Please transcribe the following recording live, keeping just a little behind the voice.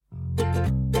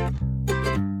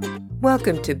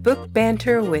Welcome to Book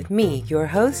Banter with me, your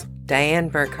host, Diane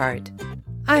Burkhart.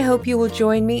 I hope you will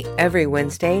join me every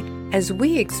Wednesday as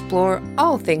we explore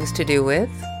all things to do with,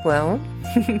 well,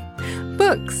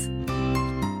 books.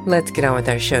 Let's get on with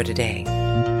our show today.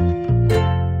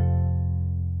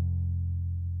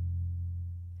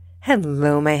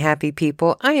 Hello, my happy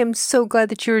people. I am so glad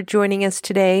that you're joining us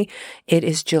today. It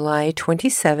is July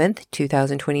 27th,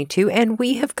 2022, and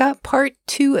we have got part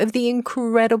 2 of the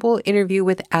incredible interview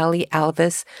with Allie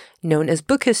Alvis, known as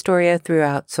Book Historia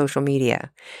throughout social media.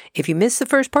 If you missed the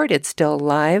first part, it's still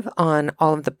live on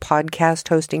all of the podcast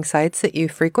hosting sites that you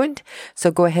frequent, so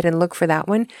go ahead and look for that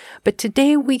one. But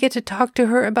today we get to talk to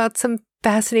her about some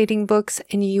fascinating books,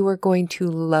 and you are going to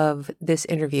love this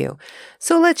interview.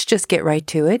 So let's just get right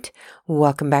to it.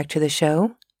 Welcome back to the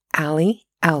show, Allie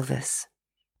Alvis.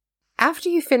 After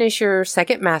you finish your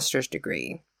second master's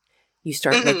degree, you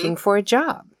start looking for a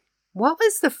job. What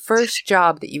was the first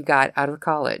job that you got out of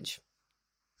college?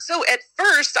 So at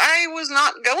first, I was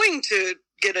not going to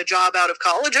get a job out of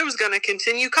college. I was going to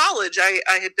continue college. I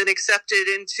had been accepted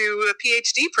into a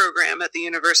PhD program at the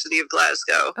University of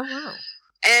Glasgow. Oh, wow.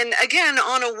 And again,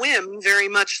 on a whim, very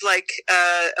much like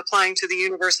applying to the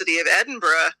University of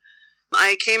Edinburgh,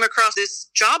 I came across this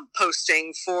job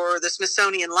posting for the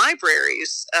Smithsonian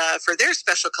Libraries for their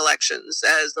special collections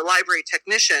as the library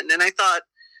technician. And I thought,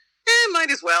 might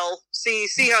as well see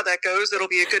how that goes. It'll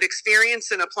be a good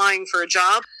experience in applying for a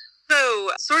job.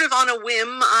 So sort of on a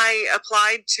whim, I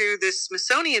applied to this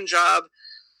Smithsonian job.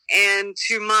 And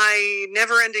to my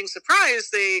never-ending surprise,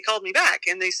 they called me back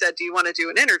and they said, "Do you want to do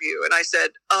an interview?" And I said,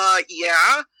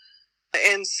 yeah.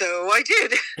 And so I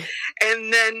did.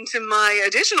 And then to my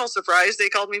additional surprise, they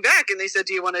called me back and they said,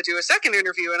 "Do you want to do a second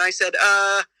interview?" And I said,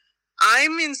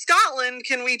 I'm in Scotland.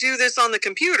 Can we do this on the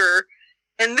computer?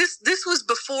 And this was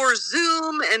before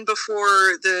Zoom and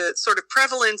before the sort of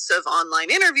prevalence of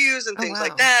online interviews and things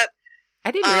like that. I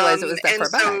didn't realize it was that far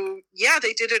back. So, yeah,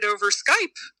 they did it over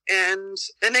Skype, and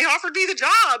they offered me the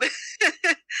job.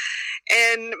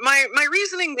 And my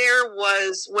reasoning there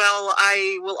was, well,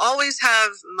 I will always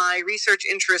have my research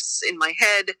interests in my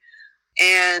head,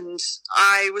 and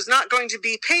I was not going to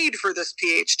be paid for this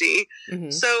PhD.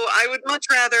 So I would much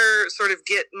rather sort of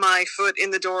get my foot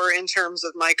in the door in terms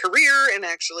of my career and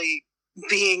actually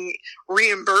being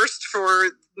reimbursed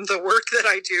for the work that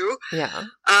I do. Yeah.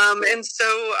 And so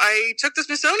I took the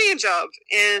Smithsonian job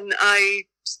and I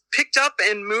picked up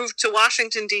and moved to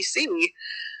Washington, D.C.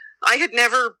 I had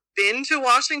never been to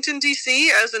Washington, D.C.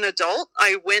 as an adult.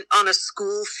 I went on a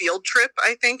school field trip,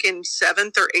 I think, in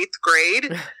 7th or 8th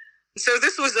grade. So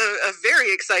this was a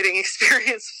very exciting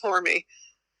experience for me.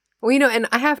 Well, and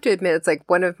I have to admit, it's like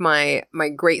one of my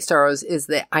great sorrows is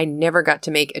that I never got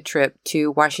to make a trip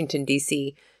to Washington,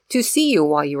 D.C. to see you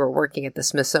while you were working at the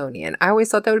Smithsonian. I always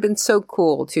thought that would have been so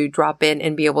cool to drop in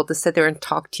and be able to sit there and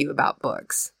talk to you about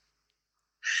books.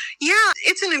 Yeah,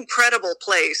 it's an incredible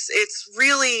place. It's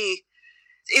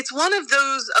one of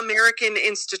those American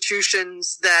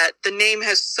institutions that the name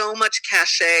has so much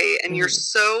cachet and you're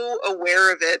so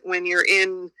aware of it when you're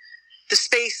in the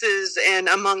spaces and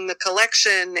among the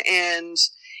collection and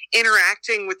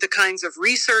interacting with the kinds of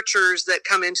researchers that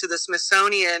come into the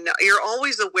Smithsonian. You're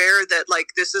always aware that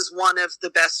this is one of the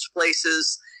best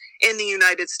places in the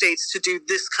United States to do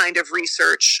this kind of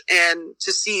research and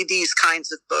to see these kinds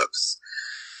of books.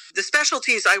 The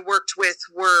specialties I worked with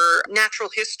were natural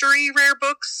history rare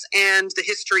books and the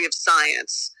history of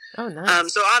science. Oh,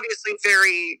 nice. So obviously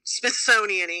very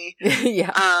Smithsonian-y.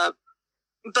 Yeah.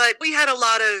 But we had a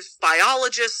lot of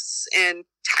biologists and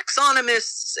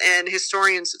taxonomists and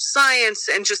historians of science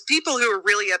and just people who are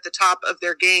really at the top of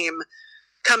their game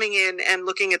coming in and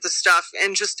looking at the stuff,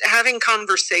 and just having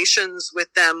conversations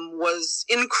with them was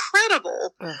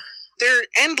incredible. There are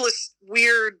endless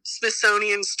weird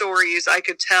Smithsonian stories I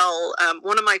could tell.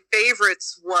 One of my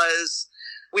favorites was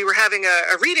we were having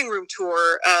a reading room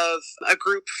tour of a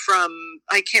group from,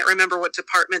 I can't remember what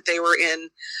department they were in.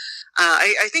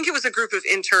 I think it was a group of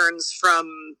interns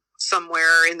from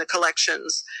somewhere in the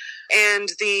collections. And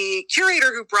the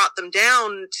curator who brought them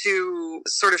down to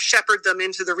sort of shepherd them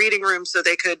into the reading room so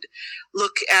they could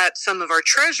look at some of our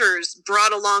treasures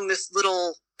brought along this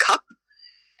little cup.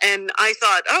 And I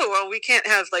thought, oh, well, we can't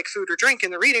have food or drink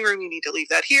in the reading room. You need to leave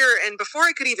that here. And before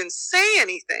I could even say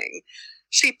anything,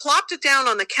 she plopped it down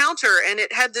on the counter and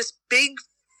it had this big,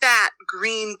 fat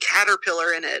green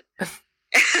caterpillar in it.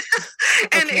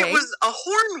 And it was a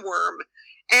hornworm.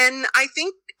 And I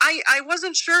think I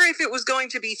wasn't sure if it was going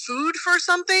to be food for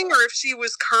something or if she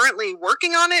was currently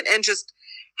working on it and just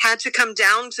had to come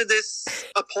down to this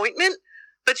appointment.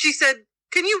 But she said,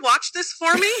 "Can you watch this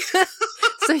for me?"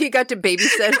 So you got to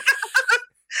babysit.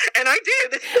 And I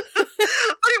did. But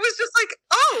it was just like,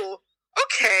 oh,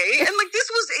 okay. And like, this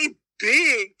was a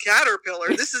big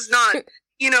caterpillar. This is not,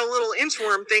 little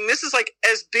inchworm thing. This is like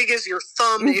as big as your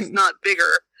thumb, if not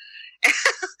bigger.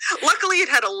 Luckily, it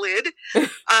had a lid,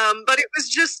 but it was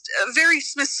just a very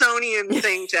Smithsonian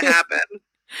thing to happen.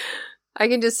 I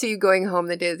can just see you going home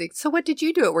the day. Like, so what did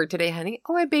you do at work today, honey?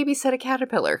 Oh, I babysat a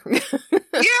caterpillar.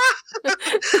 Yeah.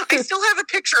 I still have a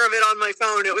picture of it on my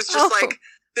phone. It was just like,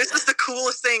 this is the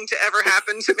coolest thing to ever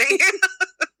happen to me.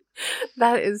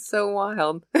 That is so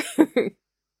wild.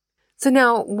 So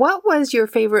now, what was your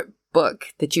favorite book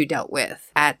that you dealt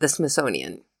with at the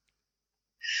Smithsonian?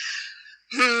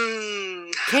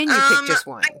 Can you pick just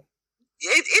one?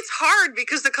 It's hard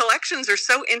because the collections are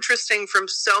so interesting from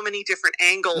so many different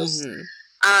angles.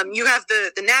 Mm-hmm. You have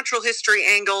the natural history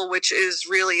angle, which is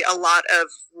really a lot of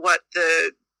what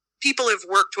the people have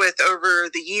worked with over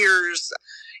the years.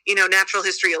 Natural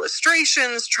history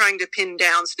illustrations, trying to pin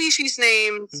down species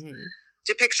names, mm-hmm.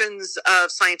 depictions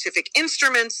of scientific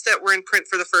instruments that were in print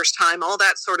for the first time, all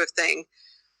that sort of thing.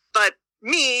 But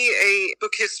me, a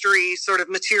book history sort of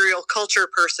material culture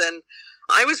person,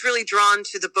 I was really drawn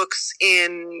to the books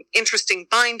in interesting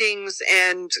bindings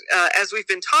and, as we've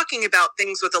been talking about,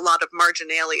 things with a lot of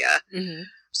marginalia. Mm-hmm.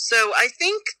 So I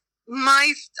think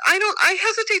I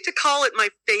hesitate to call it my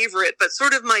favorite, but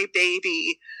sort of my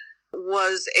baby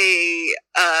was a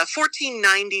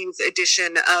 1490s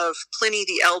edition of Pliny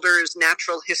the Elder's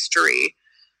Natural History.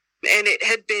 And it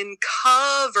had been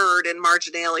covered in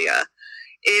marginalia.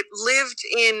 It lived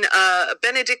in a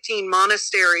Benedictine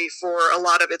monastery for a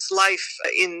lot of its life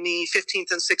in the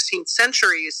 15th and 16th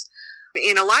centuries,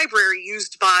 in a library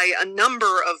used by a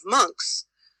number of monks.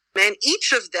 And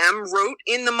each of them wrote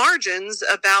in the margins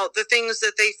about the things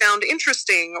that they found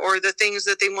interesting or the things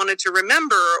that they wanted to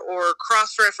remember, or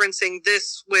cross-referencing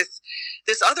this with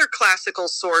this other classical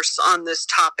source on this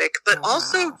topic, but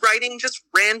also writing just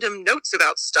random notes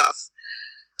about stuff.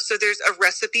 So there's a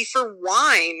recipe for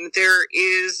wine. There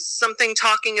is something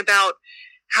talking about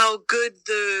how good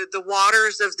the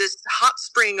waters of this hot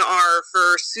spring are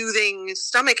for soothing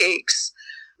stomach aches.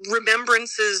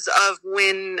 Remembrances of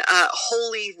when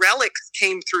holy relics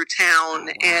came through town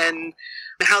and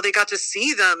how they got to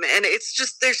see them. And it's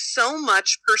just, there's so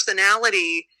much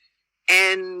personality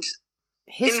and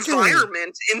history,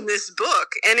 environment in this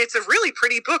book. And it's a really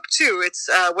pretty book too. It's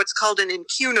what's called an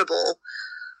incunable.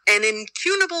 An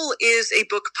incunable is a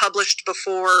book published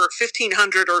before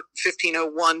 1500 or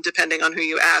 1501, depending on who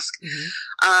you ask.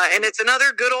 Mm-hmm. And it's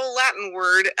another good old Latin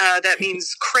word that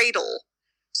means cradle.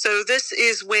 So this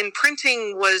is when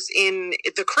printing was in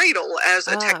the cradle as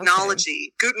a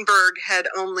technology. Okay. Gutenberg had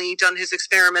only done his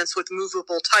experiments with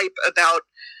movable type about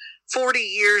 40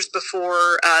 years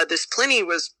before this Pliny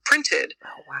was printed.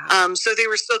 Oh, wow. So they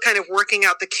were still kind of working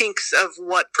out the kinks of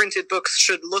what printed books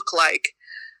should look like.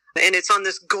 And it's on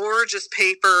this gorgeous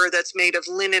paper that's made of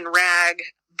linen rag.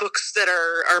 Books that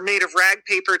are made of rag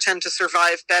paper tend to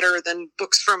survive better than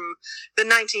books from the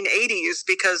 1980s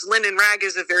because linen rag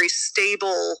is a very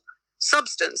stable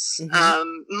substance.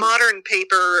 Mm-hmm. Modern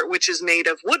paper, which is made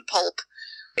of wood pulp,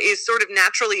 is sort of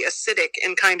naturally acidic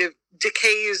and kind of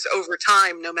decays over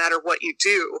time no matter what you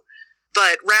do.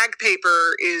 But rag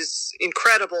paper is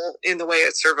incredible in the way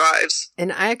it survives.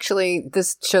 And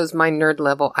this shows my nerd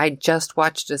level. I just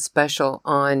watched a special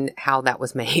on how that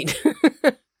was made.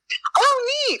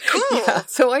 Oh, neat. Cool. Yeah,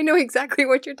 so I know exactly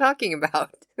what you're talking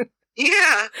about.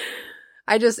 Yeah.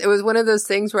 It was one of those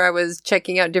things where I was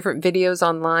checking out different videos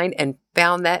online and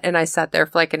found that, and I sat there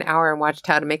for like an hour and watched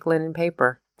how to make linen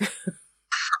paper.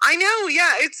 I know.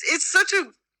 Yeah. It's such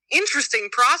a interesting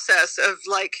process of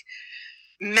like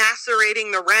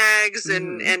macerating the rags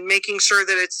and making sure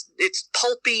that it's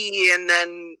pulpy, and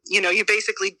then you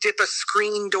basically dip a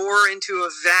screen door into a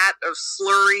vat of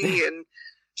slurry and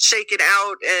shake it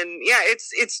out, and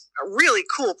it's a really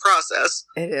cool process.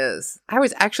 It is. I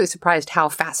was actually surprised how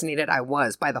fascinated I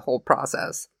was by the whole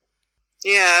process.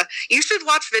 Yeah, you should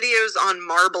watch videos on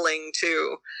marbling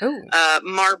too.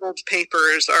 Marbled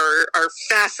papers are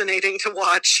fascinating to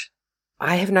watch.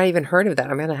 I have not even heard of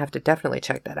that. I'm going to have to definitely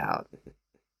check that out.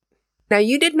 Now,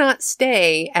 you did not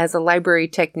stay as a library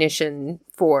technician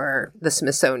for the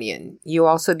Smithsonian. You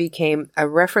also became a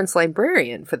reference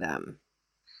librarian for them.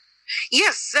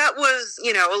 Yes, that was,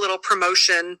 a little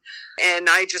promotion. And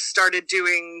I just started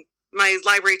doing my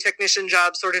library technician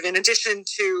job sort of in addition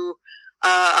to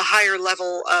a higher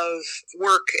level of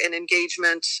work and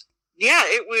engagement. Yeah,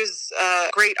 it was a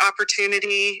great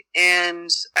opportunity, and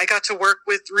I got to work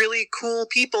with really cool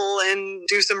people and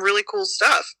do some really cool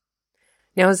stuff.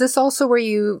 Now, is this also where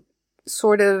you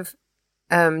sort of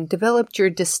developed your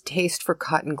distaste for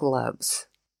cotton gloves?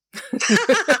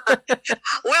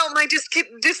 Well, my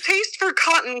distaste for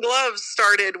cotton gloves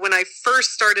started when I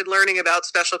first started learning about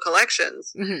special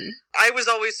collections. Mm-hmm. I was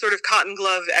always sort of cotton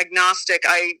glove agnostic.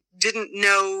 I didn't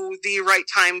know the right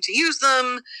time to use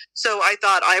them, so I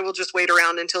thought I will just wait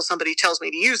around until somebody tells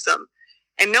me to use them.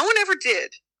 And no one ever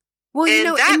did. Well, and you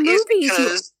know, in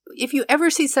movies, if you ever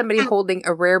see somebody holding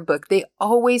a rare book, they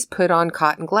always put on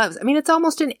cotton gloves. I mean, it's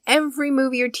almost in every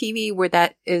movie or TV where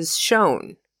that is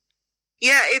shown.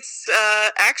 Yeah, it's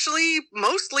actually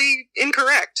mostly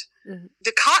incorrect. Mm-hmm.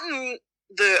 The cotton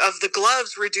of the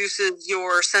gloves reduces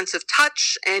your sense of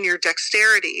touch and your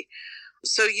dexterity.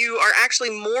 So you are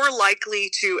actually more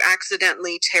likely to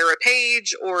accidentally tear a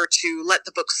page or to let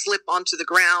the book slip onto the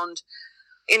ground.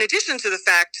 In addition to the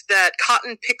fact that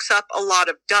cotton picks up a lot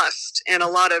of dust and a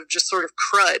lot of just sort of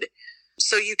crud.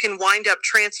 So you can wind up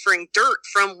transferring dirt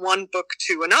from one book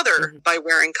to another by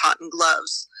wearing cotton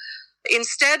gloves.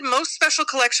 Instead, most special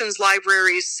collections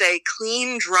libraries say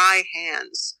clean, dry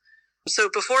hands. So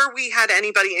before we had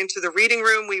anybody into the reading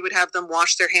room, we would have them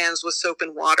wash their hands with soap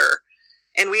and water.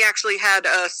 And we actually had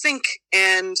a sink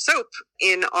and soap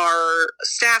in our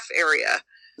staff area.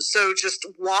 So just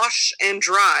wash and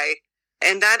dry.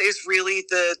 And that is really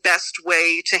the best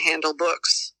way to handle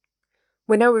books.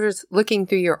 When I was looking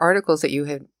through your articles that you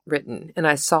had written, and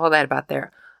I saw that about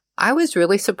there, I was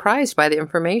really surprised by the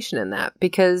information in that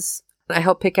because I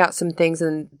helped pick out some things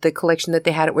in the collection that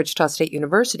they had at Wichita State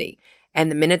University. And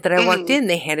the minute that I walked in,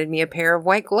 they handed me a pair of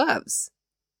white gloves.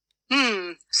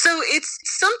 So it's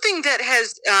something that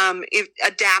has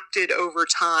adapted over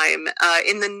time.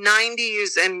 In the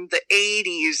 90s and the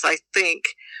 80s, I think,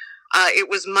 it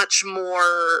was much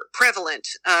more prevalent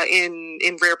in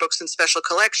rare books and special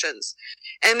collections.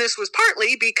 And this was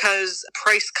partly because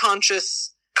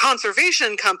price-conscious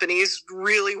conservation companies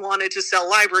really wanted to sell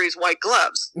libraries white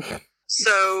gloves.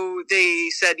 So they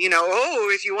said,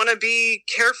 if you want to be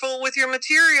careful with your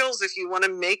materials, if you want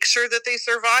to make sure that they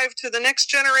survive to the next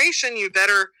generation, you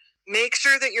better make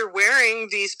sure that you're wearing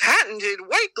these patented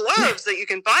white gloves that you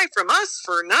can buy from us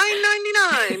for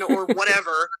 $9.99 or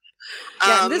whatever.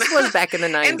 Yeah, this was back in the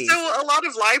 90s. And so a lot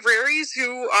of libraries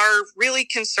who are really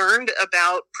concerned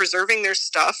about preserving their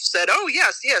stuff said, oh,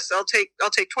 yes, I'll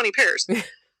take 20 pairs.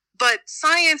 But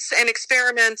science and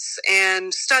experiments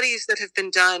and studies that have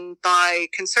been done by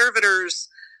conservators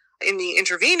in the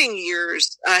intervening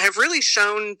years have really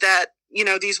shown that,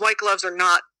 these white gloves are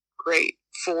not great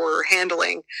for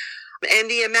handling.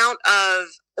 And the amount of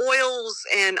oils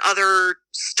and other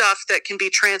stuff that can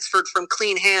be transferred from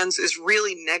clean hands is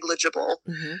really negligible.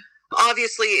 Mm-hmm.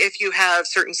 Obviously, if you have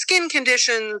certain skin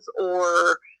conditions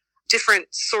or different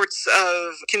sorts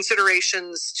of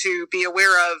considerations to be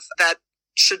aware of, that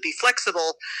should be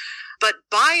flexible. But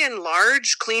by and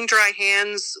large, clean, dry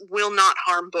hands will not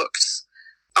harm books.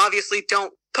 Obviously,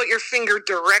 don't put your finger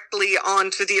directly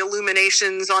onto the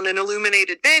illuminations on an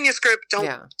illuminated manuscript.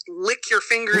 Don't lick your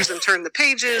fingers and turn the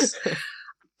pages.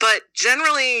 But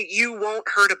generally, you won't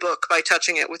hurt a book by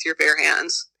touching it with your bare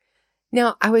hands.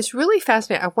 Now, I was really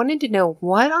fascinated. I wanted to know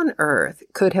what on earth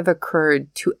could have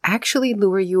occurred to actually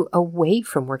lure you away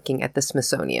from working at the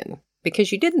Smithsonian,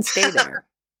 because you didn't stay there.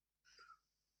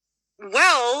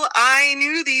 Well, I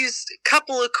knew these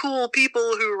couple of cool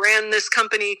people who ran this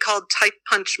company called Type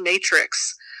Punch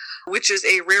Matrix, which is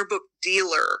a rare book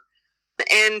dealer.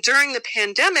 And during the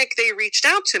pandemic, they reached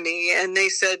out to me and they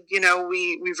said,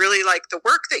 we really like the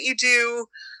work that you do.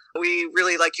 We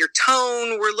really like your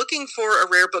tone. We're looking for a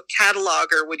rare book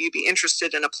cataloger. Would you be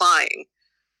interested in applying?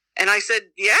 And I said,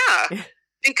 yeah.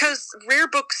 Because rare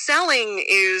book selling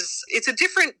it's a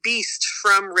different beast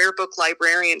from rare book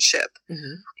librarianship.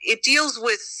 Mm-hmm. It deals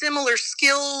with similar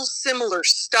skills, similar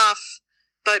stuff,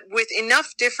 but with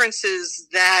enough differences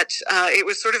that it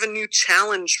was sort of a new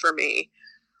challenge for me.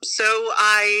 So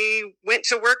I went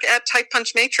to work at Type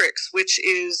Punch Matrix, which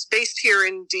is based here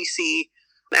in DC,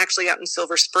 actually out in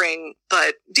Silver Spring,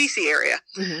 but DC area.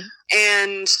 Mm-hmm.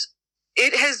 And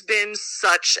it has been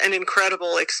such an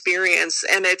incredible experience,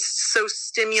 and it's so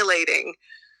stimulating.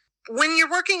 When you're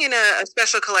working in a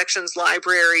special collections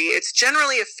library, it's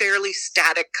generally a fairly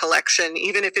static collection,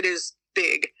 even if it is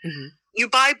big. Mm-hmm. You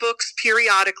buy books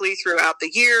periodically throughout the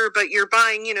year, but you're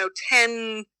buying,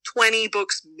 10, 20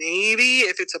 books maybe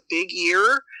if it's a big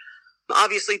year.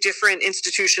 Obviously, different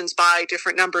institutions buy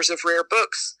different numbers of rare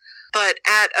books. But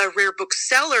at a rare book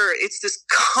seller, it's this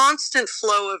constant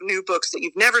flow of new books that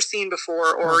you've never seen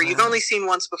before, or you've only seen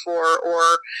once before, or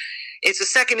it's a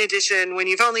second edition when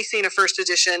you've only seen a first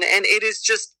edition. And it is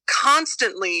just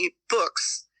constantly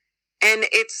books. And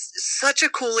it's such a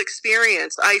cool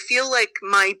experience. I feel like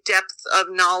my depth of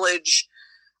knowledge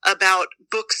about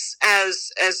books as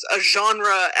a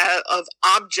genre of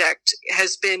object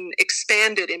has been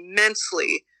expanded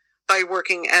immensely by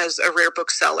working as a rare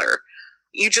bookseller.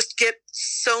 You just get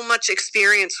so much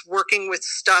experience working with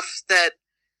stuff that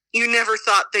you never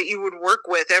thought that you would work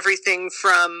with. Everything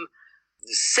from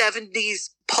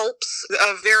 70s pulps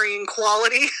of varying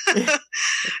quality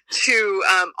to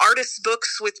artists'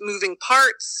 books with moving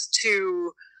parts,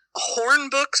 to horn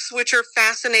books, which are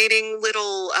fascinating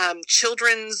little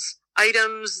children's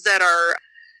items that are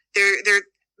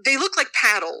they look like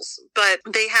paddles, but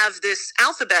they have this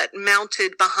alphabet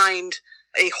mounted behind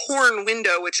a horn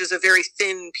window, which is a very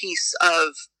thin piece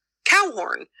of cow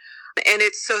horn. And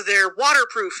it's so they're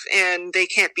waterproof and they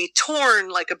can't be torn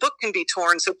like a book can be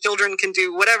torn, so children can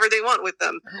do whatever they want with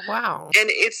them. Oh, wow. And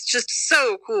it's just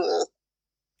so cool.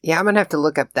 Yeah, I'm going to have to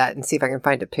look up that and see if I can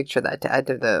find a picture of that to add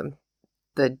to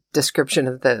the description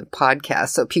of the podcast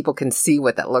so people can see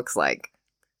what that looks like.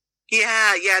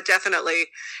 Yeah, definitely.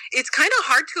 It's kind of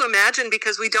hard to imagine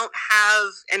because we don't have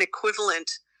an equivalent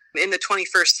in the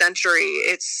 21st century.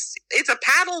 It's a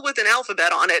paddle with an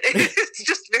alphabet on it. It's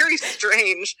just very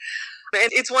strange.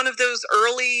 And it's one of those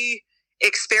early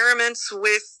experiments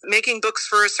with making books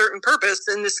for a certain purpose,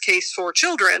 in this case for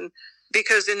children,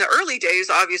 because in the early days,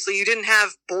 obviously, you didn't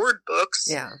have board books.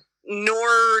 Yeah.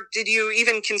 Nor did you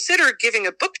even consider giving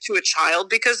a book to a child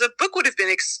because a book would have been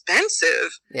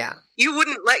expensive. Yeah. You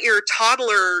wouldn't let your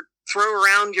toddler throw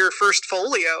around your first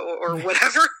folio or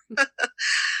whatever.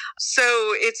 So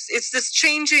it's this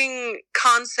changing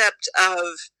concept of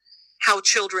how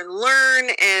children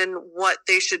learn and what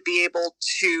they should be able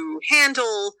to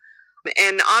handle.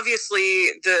 And obviously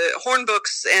the horn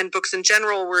books and books in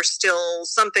general were still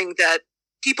something that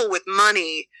people with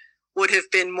money would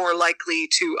have been more likely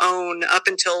to own up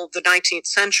until the 19th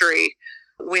century,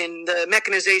 when the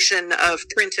mechanization of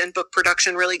print and book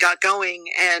production really got going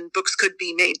and books could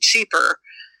be made cheaper.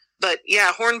 But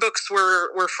yeah, horn books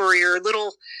were for your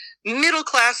little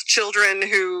middle-class children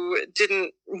who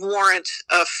didn't warrant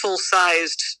a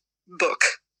full-sized book.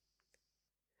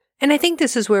 And I think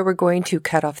this is where we're going to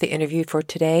cut off the interview for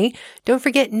today. Don't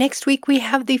forget, next week we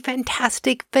have the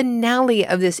fantastic finale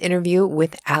of this interview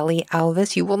with Allie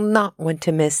Alvis. You will not want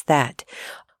to miss that.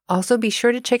 Also, be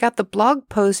sure to check out the blog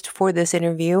post for this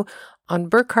interview on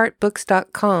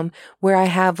burkhartbooks.com, where I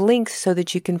have links so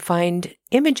that you can find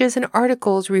images and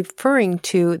articles referring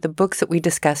to the books that we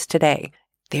discussed today.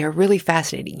 They are really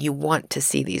fascinating. You want to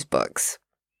see these books.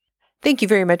 Thank you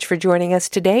very much for joining us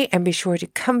today, and be sure to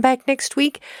come back next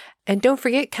week. And don't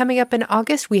forget, coming up in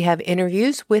August, we have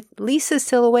interviews with Lisa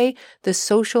Silloway, the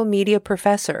social media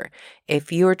professor.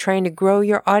 If you are trying to grow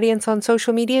your audience on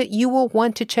social media, you will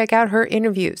want to check out her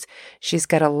interviews. She's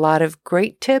got a lot of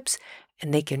great tips,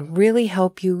 and they can really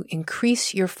help you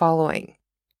increase your following.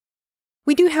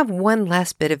 We do have one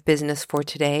last bit of business for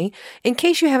today. In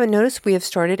case you haven't noticed, we have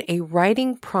started a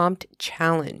writing prompt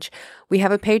challenge. We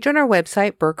have a page on our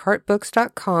website,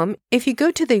 burkhartbooks.com. If you go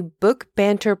to the Book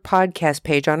Banter podcast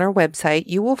page on our website,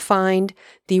 you will find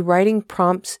the Writing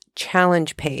Prompts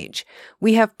Challenge page.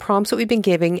 We have prompts that we've been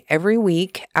giving every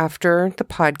week after the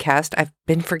podcast. I've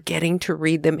been forgetting to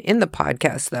read them in the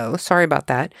podcast, though. Sorry about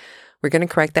that. We're going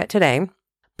to correct that today.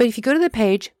 But if you go to the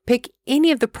page, pick any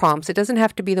of the prompts. It doesn't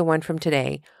have to be the one from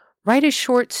today. Write a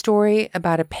short story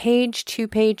about a page, 2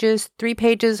 pages, 3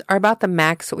 pages are about the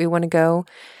max that we want to go,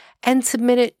 and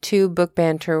submit it to Book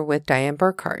Banter with Diane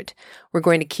Burkhart. We're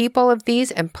going to keep all of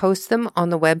these and post them on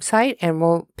the website, and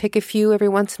we'll pick a few every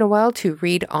once in a while to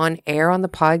read on air on the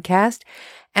podcast.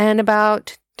 And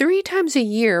about 3 times a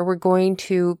year, we're going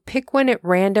to pick one at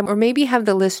random, or maybe have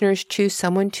the listeners choose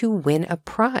someone to win a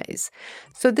prize.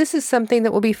 So this is something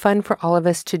that will be fun for all of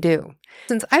us to do.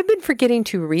 Since I've been forgetting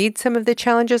to read some of the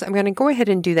challenges, I'm going to go ahead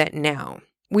and do that now.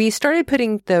 We started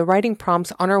putting the writing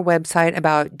prompts on our website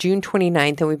about June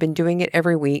 29th, and we've been doing it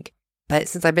every week. But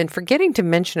since I've been forgetting to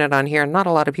mention it on here, not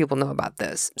a lot of people know about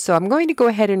this. So I'm going to go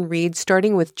ahead and read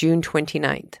starting with June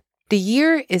 29th. The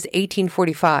year is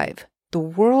 1845. The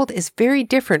world is very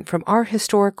different from our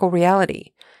historical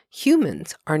reality.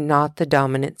 Humans are not the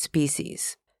dominant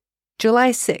species. July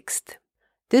 6th.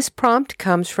 This prompt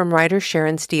comes from writer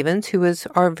Sharon Stevens, who was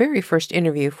our very first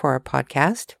interview for our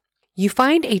podcast. You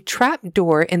find a trap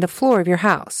door in the floor of your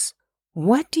house.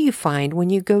 What do you find when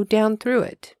you go down through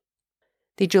it?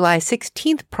 The July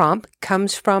 16th prompt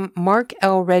comes from Mark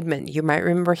L. Redmond. You might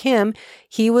remember him.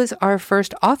 He was our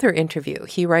first author interview.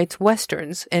 He writes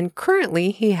Westerns, and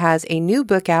currently he has a new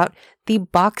book out, The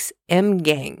Box M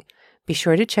Gang. Be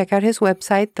sure to check out his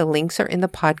website. The links are in the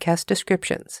podcast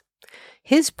descriptions.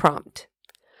 His prompt: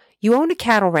 you own a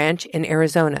cattle ranch in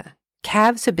Arizona.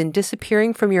 Calves have been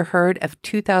disappearing from your herd of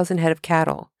 2,000 head of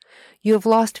cattle. You have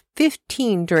lost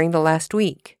 15 during the last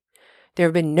week. There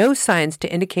have been no signs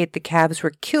to indicate the calves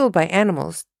were killed by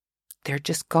animals. They're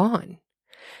just gone.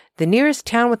 The nearest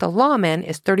town with a lawman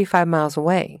is 35 miles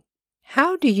away.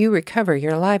 How do you recover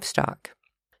your livestock?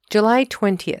 July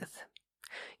 20th.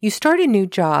 You start a new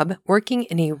job working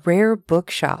in a rare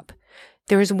bookshop.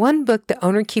 There is one book the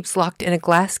owner keeps locked in a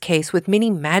glass case with many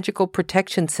magical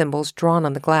protection symbols drawn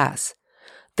on the glass.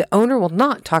 The owner will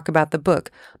not talk about the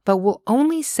book, but will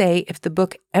only say if the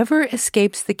book ever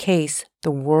escapes the case,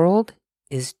 the world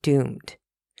is doomed.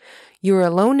 You are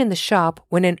alone in the shop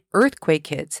when an earthquake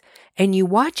hits, and you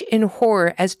watch in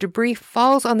horror as debris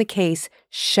falls on the case,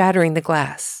 shattering the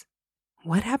glass.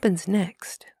 What happens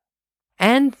next?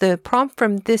 And the prompt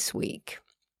from this week.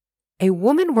 A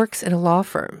woman works in a law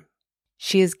firm.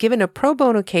 She is given a pro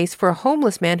bono case for a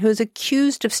homeless man who is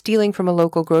accused of stealing from a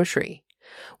local grocery.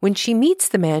 When she meets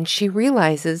the man, she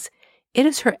realizes it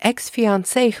is her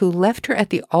ex-fiancé who left her at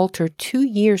the altar 2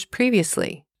 years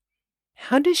previously.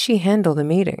 How does she handle the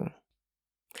meeting?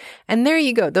 And there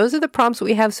you go. Those are the prompts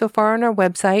we have so far on our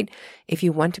website. If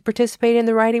you want to participate in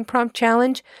the writing prompt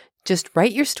challenge, just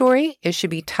write your story. It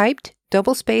should be typed,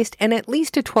 double-spaced, and at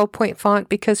least a 12-point font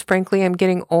because, frankly, I'm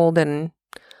getting old and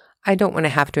I don't want to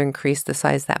have to increase the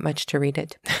size that much to read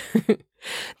it.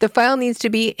 The file needs to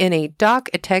be in a doc,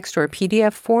 a text, or a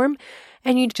PDF form,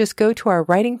 and you just go to our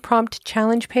writing prompt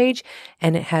challenge page,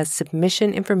 and it has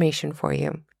submission information for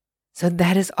you. So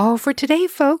that is all for today,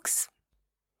 folks.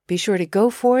 Be sure to go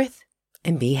forth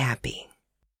and be happy.